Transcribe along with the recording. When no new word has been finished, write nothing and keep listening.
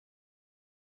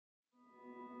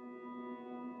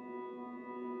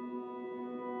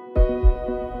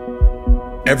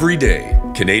Every day,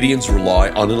 Canadians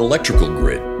rely on an electrical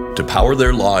grid to power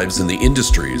their lives and the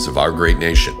industries of our great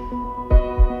nation.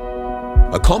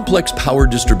 A complex power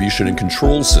distribution and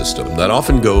control system that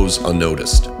often goes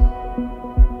unnoticed.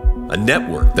 A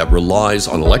network that relies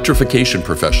on electrification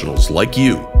professionals like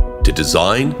you to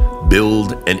design,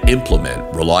 build, and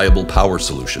implement reliable power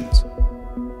solutions.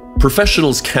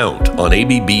 Professionals count on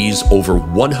ABB's over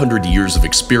 100 years of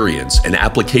experience and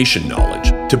application knowledge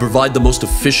to provide the most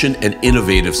efficient and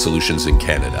innovative solutions in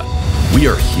Canada. We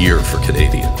are here for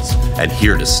Canadians and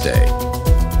here to stay.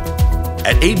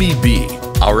 At ABB,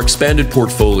 our expanded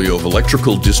portfolio of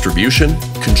electrical distribution,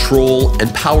 control,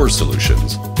 and power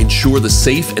solutions ensure the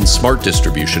safe and smart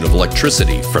distribution of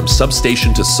electricity from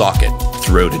substation to socket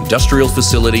throughout industrial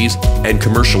facilities and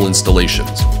commercial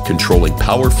installations, controlling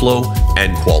power flow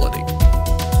and quality.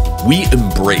 We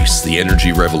embrace the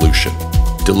energy revolution,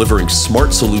 delivering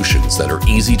smart solutions that are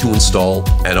easy to install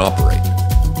and operate.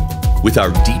 With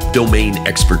our deep domain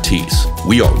expertise,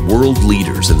 we are world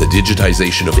leaders in the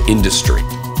digitization of industry,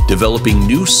 developing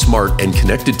new smart and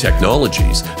connected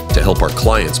technologies to help our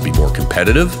clients be more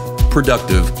competitive,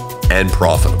 productive, and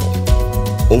profitable.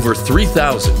 Over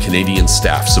 3,000 Canadian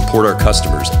staff support our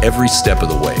customers every step of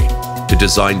the way to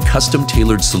design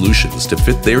custom-tailored solutions to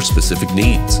fit their specific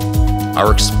needs.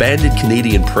 Our expanded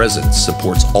Canadian presence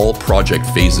supports all project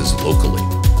phases locally.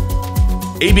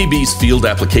 ABB's field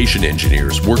application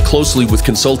engineers work closely with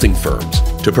consulting firms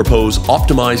to propose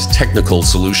optimized technical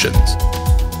solutions.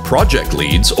 Project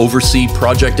leads oversee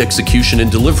project execution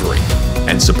and delivery,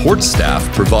 and support staff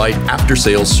provide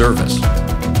after-sales service.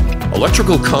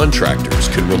 Electrical contractors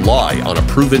can rely on a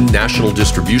proven national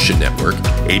distribution network,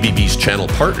 ABB's channel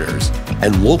partners,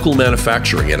 and local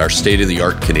manufacturing at our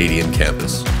state-of-the-art Canadian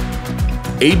campus.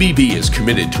 ABB is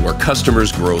committed to our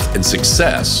customers' growth and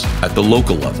success at the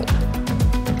local level.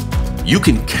 You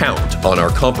can count on our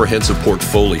comprehensive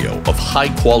portfolio of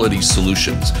high-quality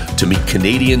solutions to meet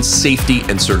Canadian safety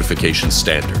and certification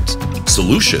standards.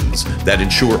 Solutions that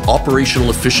ensure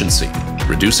operational efficiency,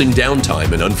 reducing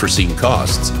downtime and unforeseen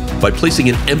costs by placing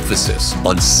an emphasis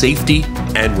on safety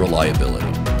and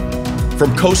reliability.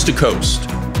 From coast to coast,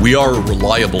 we are a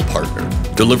reliable partner,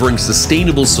 delivering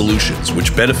sustainable solutions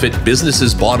which benefit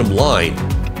businesses' bottom line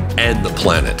and the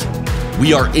planet.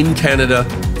 We are in Canada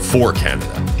for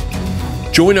Canada.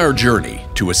 Join our journey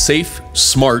to a safe,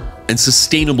 smart, and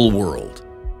sustainable world.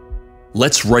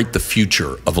 Let's write the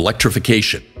future of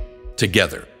electrification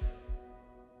together.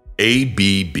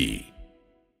 ABB.